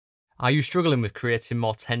Are you struggling with creating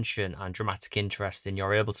more tension and dramatic interest in your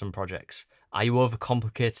Ableton projects? Are you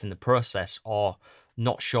overcomplicating the process or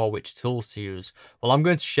not sure which tools to use? Well, I'm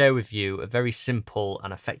going to share with you a very simple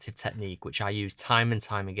and effective technique which I use time and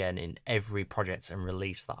time again in every project and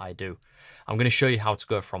release that I do. I'm going to show you how to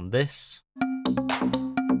go from this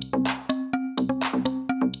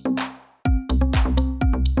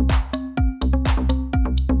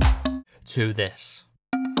to this.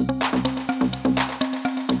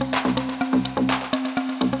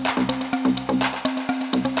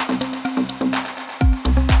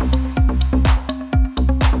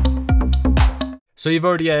 So you've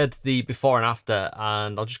already heard the before and after,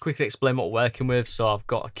 and I'll just quickly explain what we're working with. So I've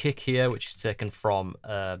got a kick here, which is taken from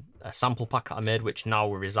a sample pack that I made, which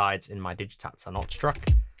now resides in my Digitactor Notch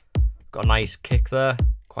track. Got a nice kick there,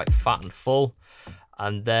 quite fat and full.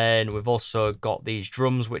 And then we've also got these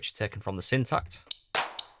drums, which are taken from the Syntact.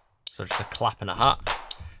 So just a clap and a hat.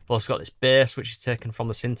 We've also got this bass, which is taken from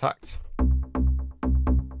the Syntact.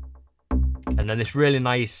 And then this really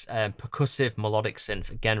nice percussive melodic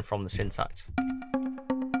synth, again from the Syntact.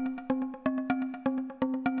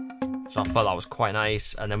 So I thought that was quite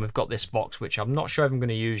nice. And then we've got this Vox, which I'm not sure if I'm going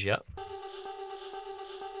to use yet.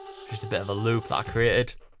 Just a bit of a loop that I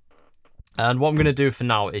created. And what I'm going to do for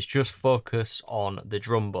now is just focus on the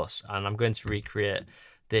drum bus. And I'm going to recreate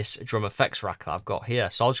this drum effects rack that I've got here.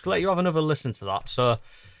 So I'll just let you have another listen to that. So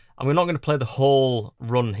I'm not going to play the whole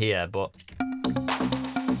run here, but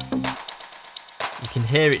you can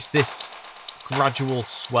hear it's this gradual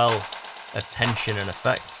swell of tension and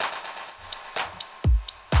effect.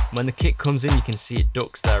 When the kick comes in, you can see it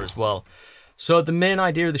ducks there as well. So the main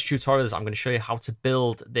idea of this tutorial is I'm going to show you how to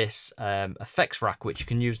build this effects rack, which you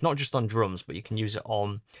can use not just on drums, but you can use it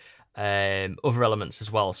on other elements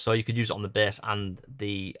as well. So you could use it on the bass and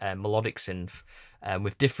the melodic synth.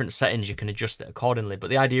 With different settings, you can adjust it accordingly. But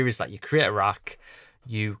the idea is that you create a rack,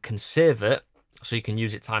 you can save it, so you can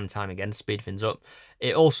use it time and time again, speed things up.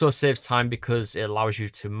 It also saves time because it allows you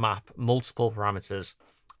to map multiple parameters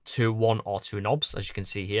to one or two knobs, as you can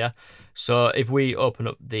see here. So if we open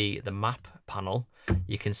up the map panel,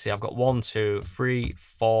 you can see I've got 1, 2, 3,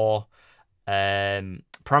 4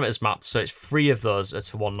 parameters mapped. So it's 3 of those are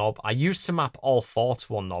to one knob. I used to map all 4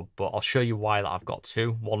 to one knob, but I'll show you why that I've got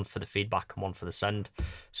 2, one for the feedback and one for the send.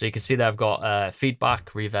 So you can see there I've got feedback,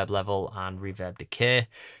 reverb level, and reverb decay.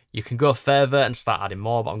 You can go further and start adding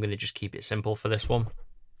more, but I'm going to just keep it simple for this one.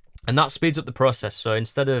 And that speeds up the process. So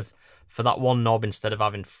for that one knob, instead of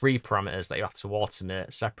having 3 parameters that you have to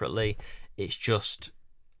automate separately, it's just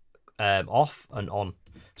off and on.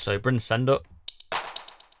 So bring the send up,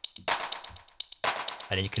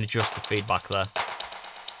 and then you can adjust the feedback there.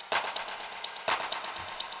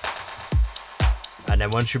 And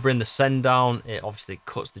then once you bring the send down, it obviously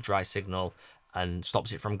cuts the dry signal and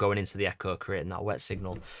stops it from going into the echo, creating that wet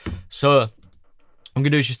signal. So what I'm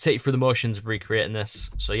going to do is just take you through the motions of recreating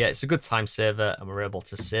this. So yeah, it's a good time saver, and we're able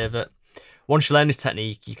to save it. Once you learn this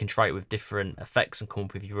technique, you can try it with different effects and come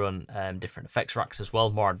up with your own different effects racks as well,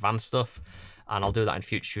 more advanced stuff. And I'll do that in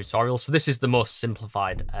future tutorials. So this is the most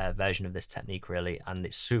simplified version of this technique, really, and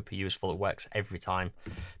it's super useful. It works every time,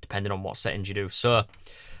 depending on what settings you do. So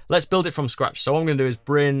let's build it from scratch. So what I'm going to do is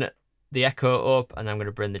bring the echo up, and then I'm going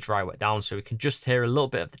to bring the dry wet down, so we can just hear a little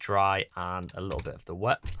bit of the dry and a little bit of the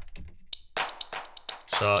wet.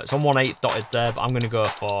 So it's on 1/8 dotted there, but I'm going to go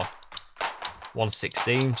for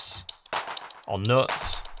 1/16 on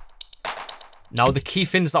notes. Now the key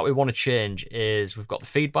things that we want to change is we've got the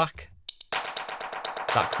feedback.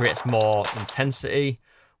 That creates more intensity.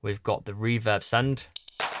 We've got the reverb send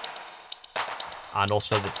and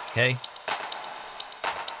also the decay.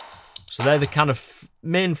 So they're the kind of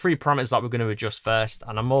main 3 parameters that we're going to adjust first.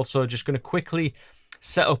 And I'm also just going to quickly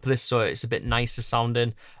set up this so it's a bit nicer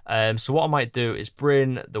sounding. So what I might do is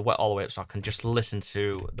bring the wet all the way up so I can just listen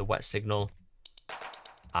to the wet signal,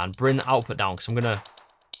 and bring the output down, because I'm going to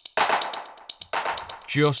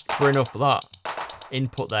just bring up that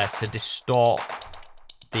input there to distort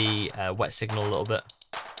the wet signal a little bit.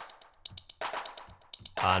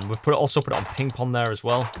 And we've also put it on ping pong there as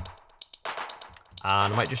well.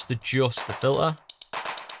 And I might just adjust the filter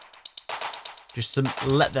just to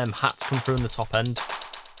let them hats come through in the top end.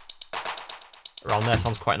 Around there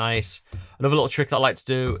sounds quite nice. Another little trick that I like to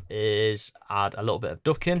do is add a little bit of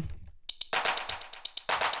ducking.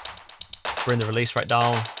 Bring the release right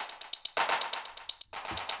down.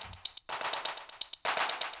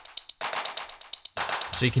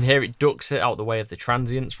 So you can hear it ducks it out the way of the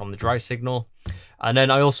transients from the dry signal. And then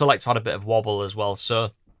I also like to add a bit of wobble as well.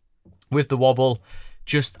 So with the wobble,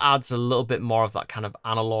 just adds a little bit more of that kind of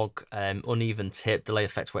analog uneven tape delay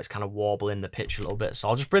effect where it's kind of wobbling the pitch a little bit. So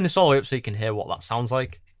I'll just bring this all the way up so you can hear what that sounds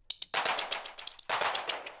like.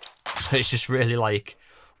 So it's just really like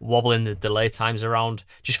wobbling the delay times around.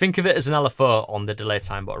 Just think of it as an LFO on the delay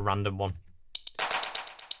time, but a random one.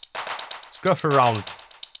 Let's go for around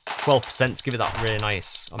 12% to give it that really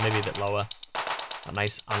nice, or maybe a bit lower, that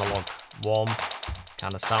nice analog warmth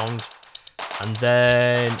kind of sound. And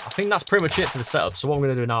then I think that's pretty much it for the setup. So what I'm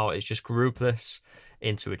going to do now is just group this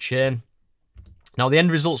into a chain. Now the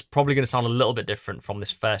end result's probably going to sound a little bit different from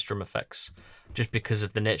this first drum effects, just because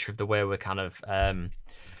of the nature of the way we're kind of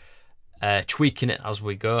tweaking it as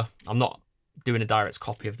we go. I'm not doing a direct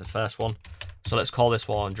copy of the first one. So let's call this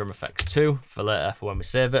one drum effects 2 for later, for when we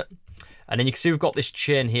save it. And then you can see we've got this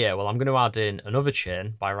chain here. Well, I'm going to add in another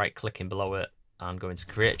chain by right clicking below it and going to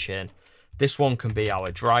create chain. This one can be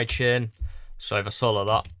our dry chain. So if I solo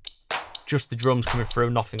that, just the drums coming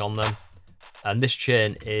through, nothing on them. And this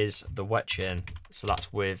chain is the wet chain. So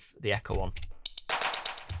that's with the echo on.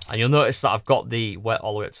 And you'll notice that I've got the wet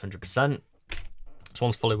all the way up to 100%. So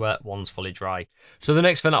one's fully wet, one's fully dry. So the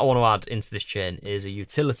next thing that I want to add into this chain is a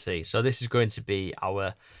utility. So this is going to be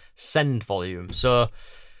our send volume. So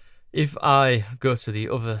if I go to the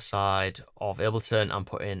other side of Ableton and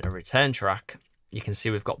put in a return track, you can see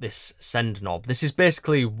we've got this send knob. This is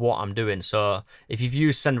basically what I'm doing. So if you've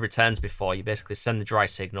used send returns before, you basically send the dry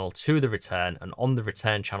signal to the return, and on the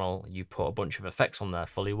return channel, you put a bunch of effects on there,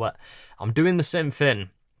 fully wet. I'm doing the same thing,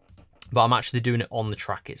 but I'm actually doing it on the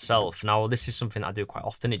track itself. Now, this is something I do quite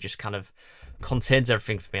often. It just kind of contains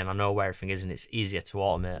everything for me, and I know where everything is, and it's easier to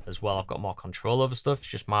automate as well. I've got more control over stuff. It's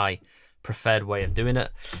just my preferred way of doing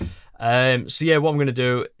it. So yeah, what I'm going to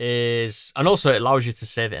do is, and also it allows you to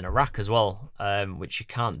save it in a rack as well, which you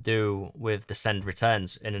can't do with the send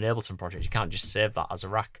returns in an Ableton project. You can't just save that as a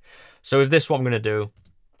rack. So with this, what I'm going to do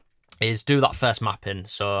is do that first mapping.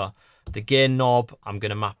 So the gain knob, I'm going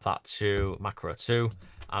to map that to macro 2.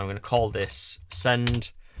 I'm going to call this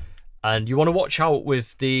send, and you want to watch out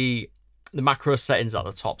with the macro settings at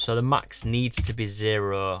the top. So the max needs to be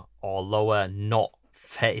 0 or lower, not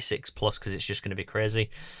 36 plus, because it's just going to be crazy.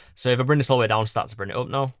 So if I bring this all the way down, start to bring it up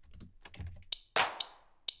now,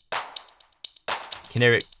 you can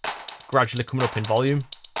hear it gradually coming up in volume.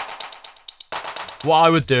 What I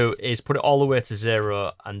would do is put it all the way to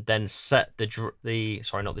 0 and then set the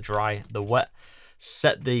wet,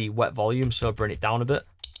 set the wet volume, so bring it down a bit.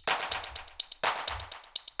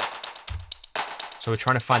 So we're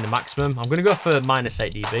trying to find the maximum. I'm going to go for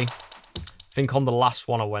 -8 dB. I think on the last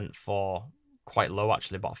one I went for quite low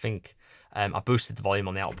actually, but I think I boosted the volume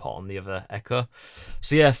on the output on the other echo.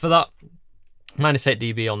 So yeah, for that, -8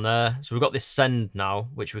 dB on there. So we've got this send now,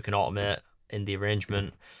 which we can automate in the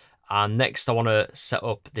arrangement. And next I want to set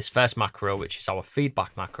up this first macro, which is our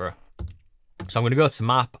feedback macro. So I'm going to go to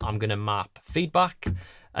map, I'm going to map feedback,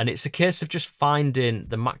 and it's a case of just finding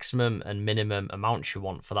the maximum and minimum amounts you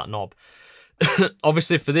want for that knob.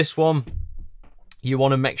 Obviously for this one, you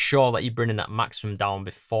want to make sure that you're bringing that maximum down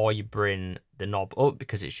before you bring the knob up,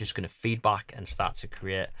 because it's just going to feedback and start to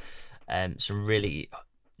create some really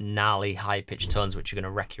gnarly high-pitched tones which are going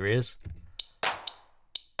to wreck your ears.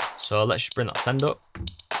 So let's just bring that send up,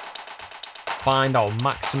 find our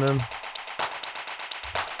maximum.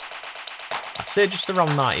 I'd say just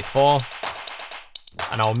around 94,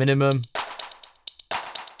 and our minimum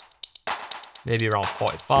maybe around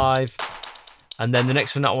 45. And then the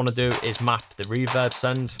next thing that I want to do is map the reverb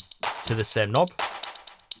send to the same knob.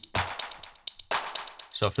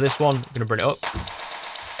 So for this one, I'm going to bring it up.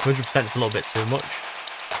 100% is a little bit too much.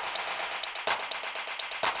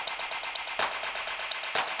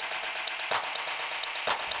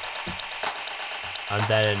 And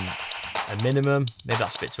then a minimum, maybe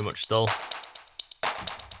that's a bit too much still.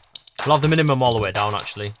 We'll have the minimum all the way down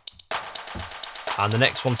actually. And the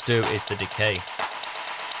next one to do is the decay.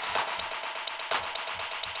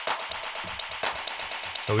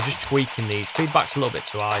 So we're just tweaking these. Feedback's a little bit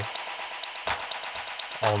too high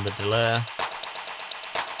on the delay.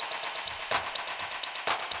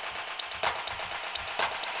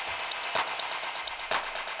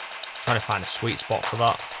 Trying to find a sweet spot for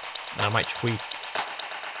that. And I might tweaking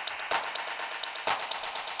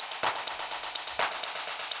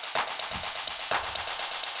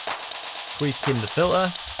the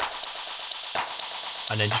filter.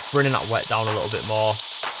 And then just bringing that wet down a little bit more.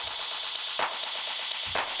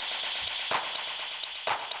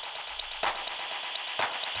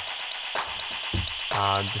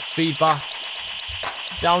 And the feedback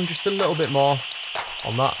down just a little bit more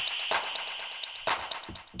on that.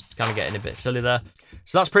 It's kind of getting a bit silly there.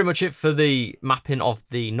 So that's pretty much it for the mapping of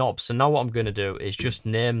the knobs. So now what I'm going to do is just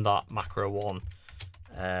name that macro one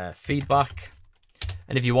feedback.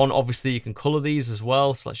 And if you want, obviously you can color these as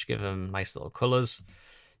well. So let's just give them nice little colors.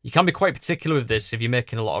 You can be quite particular with this if you're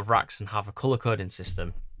making a lot of racks and have a color coding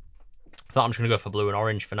system. For that, I'm just going to go for blue and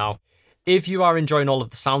orange for now. If you are enjoying all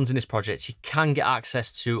of the sounds in this project, you can get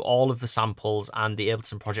access to all of the samples and the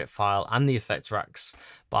Ableton project file and the effects racks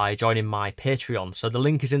by joining my Patreon. So the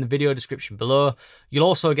link is in the video description below. You'll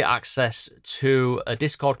also get access to a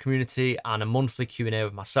Discord community and a monthly Q&A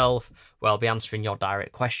with myself, where I'll be answering your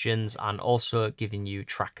direct questions and also giving you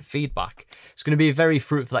track feedback. It's going to be a very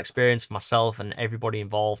fruitful experience for myself and everybody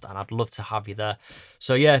involved, and I'd love to have you there.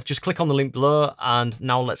 So yeah, just click on the link below, and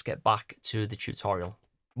now let's get back to the tutorial.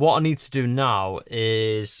 What I need to do now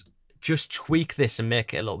is just tweak this and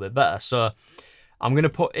make it a little bit better. So I'm going to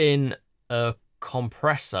put in a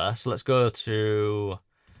compressor. So let's go to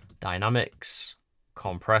Dynamics,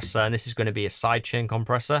 Compressor, and this is going to be a sidechain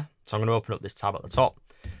compressor. So I'm going to open up this tab at the top,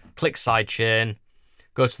 click sidechain,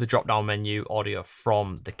 go to the drop-down menu, audio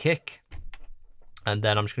from the kick, and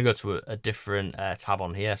then I'm just going to go to a different tab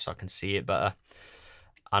on here so I can see it better.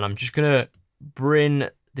 And I'm just going to bring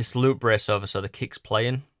this loop brace over so the kick's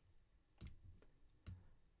playing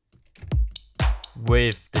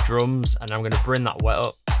with the drums, and I'm going to bring that wet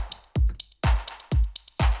up.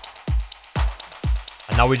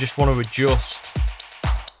 And now we just want to adjust,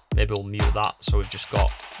 maybe we'll mute that so we've just got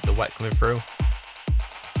the wet coming through.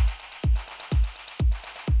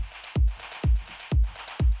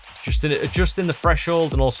 Just adjusting the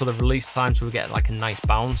threshold and also the release time so we get like a nice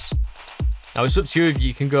bounce. Now it's up to you if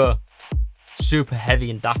you can go super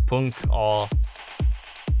heavy and Daft Punk or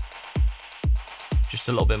just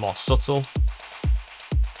a little bit more subtle.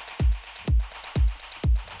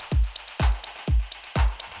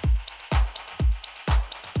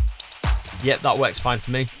 Yep, that works fine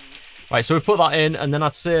for me. Right, so we've put that in, and then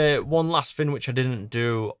I'd say one last thing which I didn't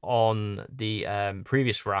do on the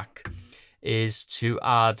previous rack is to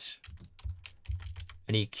add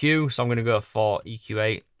an EQ. So I'm going to go for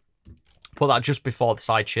EQ8. Put that just before the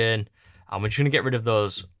sidechain. And we're just going to get rid of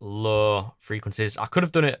those low frequencies. I could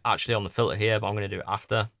have done it actually on the filter here, but I'm going to do it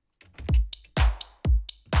after.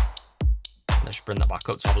 Let's bring that back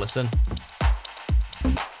up to have a listen.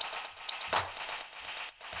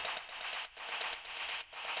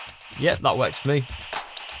 Yep, that works for me.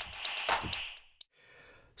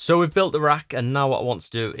 So we've built the rack, and now what I want to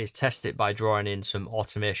do is test it by drawing in some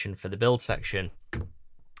automation for the build section.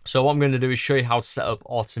 So what I'm going to do is show you how to set up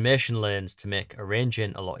automation lanes to make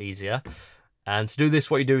arranging a lot easier. And to do this,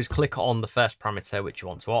 what you do is click on the first parameter which you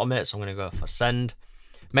want to automate. So I'm going to go for send.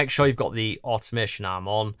 Make sure you've got the automation arm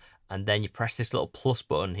on, and then you press this little plus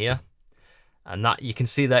button here. And that you can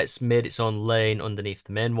see that it's made its own lane underneath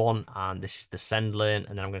the main one, and this is the send lane.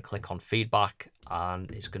 And then I'm going to click on feedback, and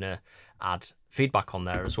it's going to add feedback on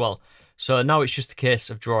there as well. So now it's just a case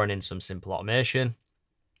of drawing in some simple automation.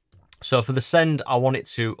 So for the send, I want it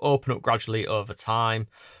to open up gradually over time.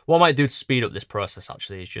 What I might do to speed up this process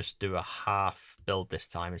actually is just do a half build this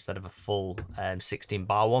time instead of a full 16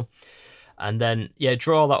 bar one. And then, yeah,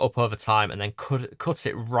 draw that up over time and then cut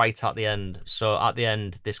it right at the end. So at the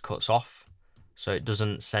end, this cuts off. So it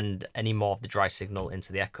doesn't send any more of the dry signal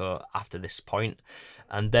into the echo after this point.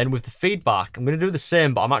 And then with the feedback, I'm going to do the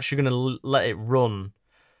same, but I'm actually going to let it run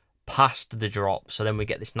past the drop. So then we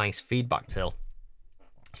get this nice feedback tail.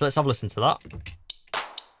 So let's have a listen to that.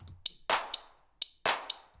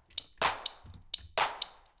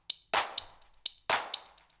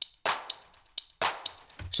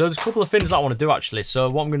 So there's a couple of things that I want to do actually. So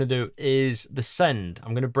what I'm going to do is the send.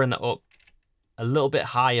 I'm going to bring that up a little bit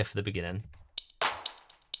higher for the beginning.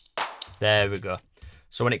 There we go.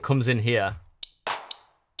 So when it comes in here,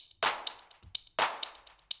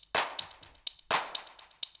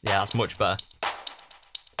 yeah, that's much better.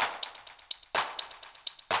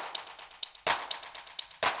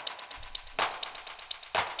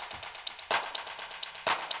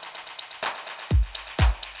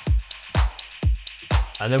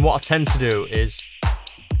 And then what I tend to do is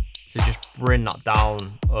to just bring that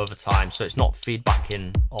down over time so it's not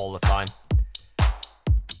feedbacking all the time.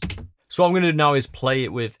 So what I'm going to do now is play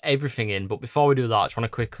it with everything in, but before we do that, I just want to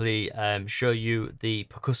quickly show you the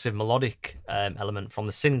percussive melodic element from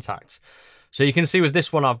the Syntact. So you can see with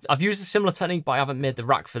this one, I've used a similar technique, but I haven't made the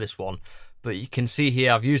rack for this one. But you can see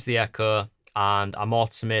here, I've used the echo, and I'm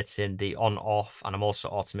automating the on-off, and I'm also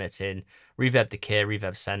automating reverb decay,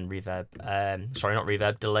 reverb send, reverb, sorry, not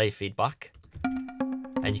reverb, delay feedback.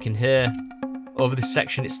 And you can hear over this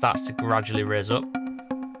section, it starts to gradually raise up.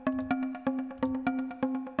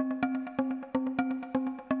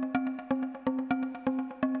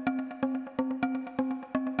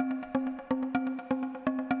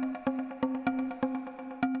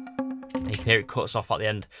 And you can hear it cuts off at the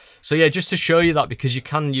end. So yeah, just to show you that, because you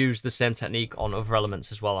can use the same technique on other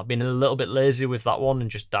elements as well. I've been a little bit lazy with that one and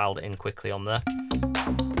just dialed it in quickly on there.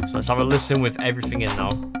 So let's have a listen with everything in now.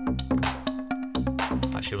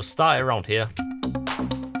 Actually, we'll start it around here.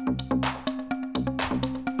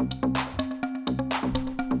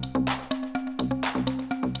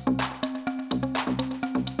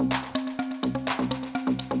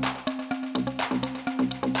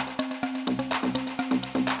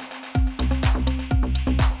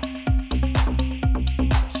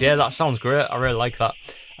 So yeah, that sounds great. I really like that.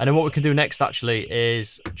 And then what we can do next actually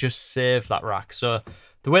is just save that rack. So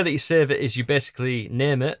the way that you save it is you basically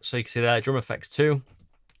name it. So you can see there, drum effects 2.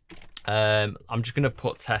 I'm just going to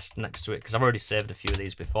put test next to it because I've already saved a few of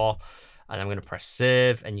these before. And I'm going to press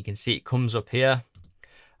save, and you can see it comes up here.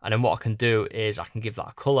 And then what I can do is I can give that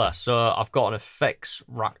a color. So I've got an effects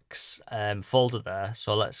racks folder there.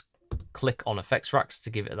 So let's click on effects racks to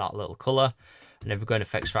give it that little color. And if we go in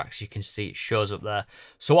effects racks, you can see it shows up there.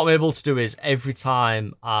 So what I'm able to do is every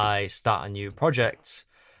time I start a new project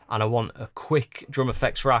and I want a quick drum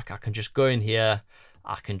effects rack, I can just go in here,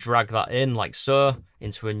 I can drag that in like so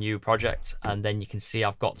into a new project. And then you can see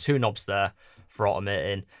I've got 2 knobs there for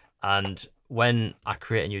automating. And when I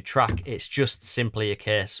create a new track, it's just simply a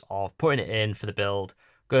case of putting it in for the build,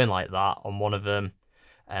 going like that on one of them,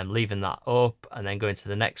 leaving that up, and then going to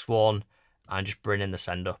the next one and just bringing the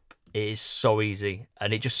send up. It is so easy,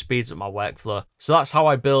 and it just speeds up my workflow. So that's how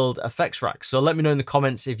I build effects racks. So let me know in the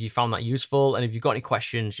comments if you found that useful, and if you've got any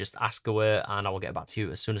questions, just ask away and I will get back to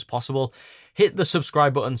you as soon as possible. Hit the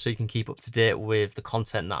subscribe button so you can keep up to date with the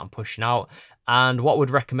content that I'm pushing out. And what I would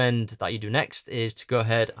recommend that you do next is to go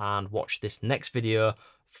ahead and watch this next video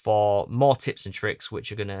for more tips and tricks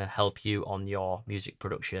which are going to help you on your music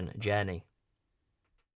production journey.